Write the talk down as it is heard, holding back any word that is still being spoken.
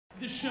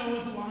This show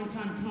was a long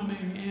time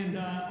coming, and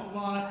a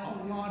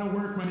lot of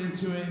work went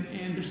into it,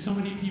 and there's so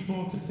many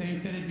people to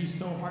thank that it'd be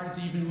so hard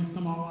to even list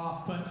them all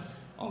off, but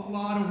a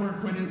lot of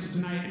work went into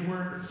tonight, and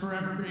we're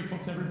forever grateful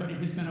to everybody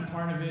who's been a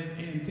part of it,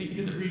 and thank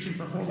you to the Regent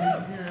for holding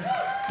it here.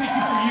 Thank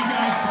you for you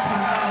guys to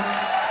come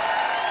out.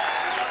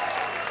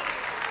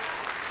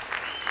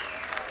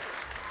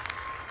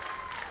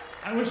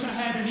 I wish I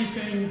had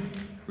anything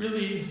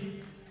really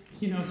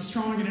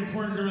strong and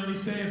important to really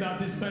say about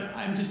this, but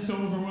I'm just so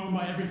overwhelmed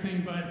by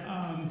everything. But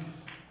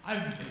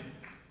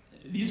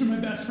these are my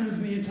best friends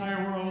in the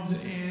entire world,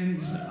 and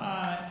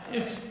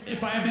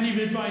if I have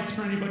any advice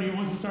for anybody who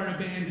wants to start a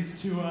band,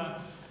 is to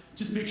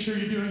just make sure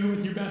you're doing it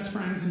with your best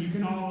friends, and you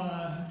can all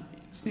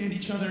stand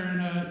each other in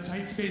a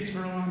tight space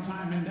for a long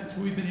time, and that's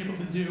what we've been able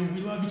to do.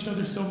 We love each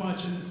other so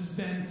much, and this has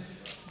been,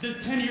 the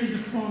 10 years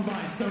have flown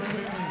by so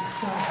quickly.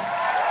 So.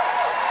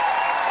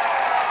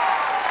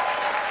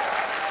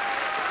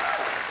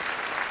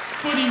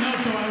 Funny note,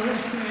 though, I will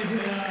say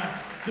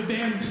that the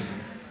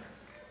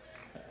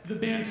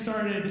band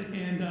started,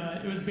 and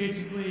it was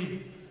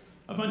basically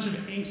a bunch of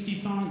angsty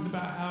songs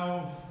about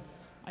how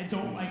I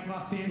don't like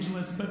Los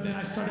Angeles. But then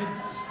I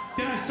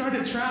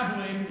started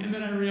traveling, and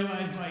then I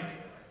realized, like,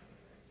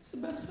 it's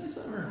the best place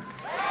ever.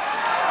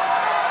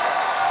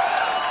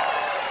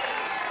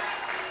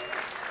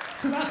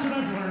 So that's what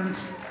I've learned.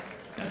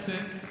 That's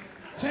it.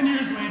 10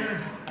 years later,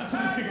 that's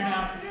what I figured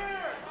out.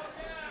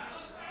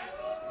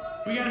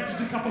 We got just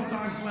a couple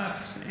songs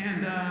left,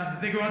 and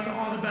they go out to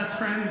all the best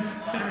friends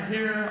that are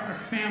here, our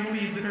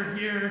families that are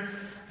here,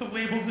 the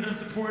labels that have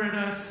supported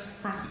us,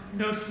 from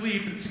No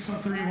Sleep and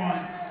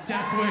 6131,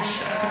 Death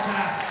Wish,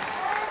 Epitaph.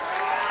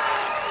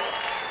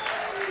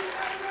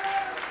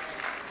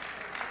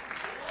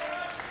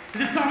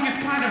 This song is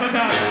kind of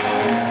about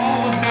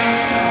all of that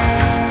stuff.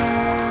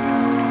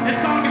 This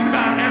song is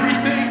about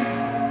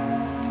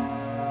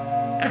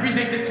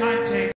everything that time takes.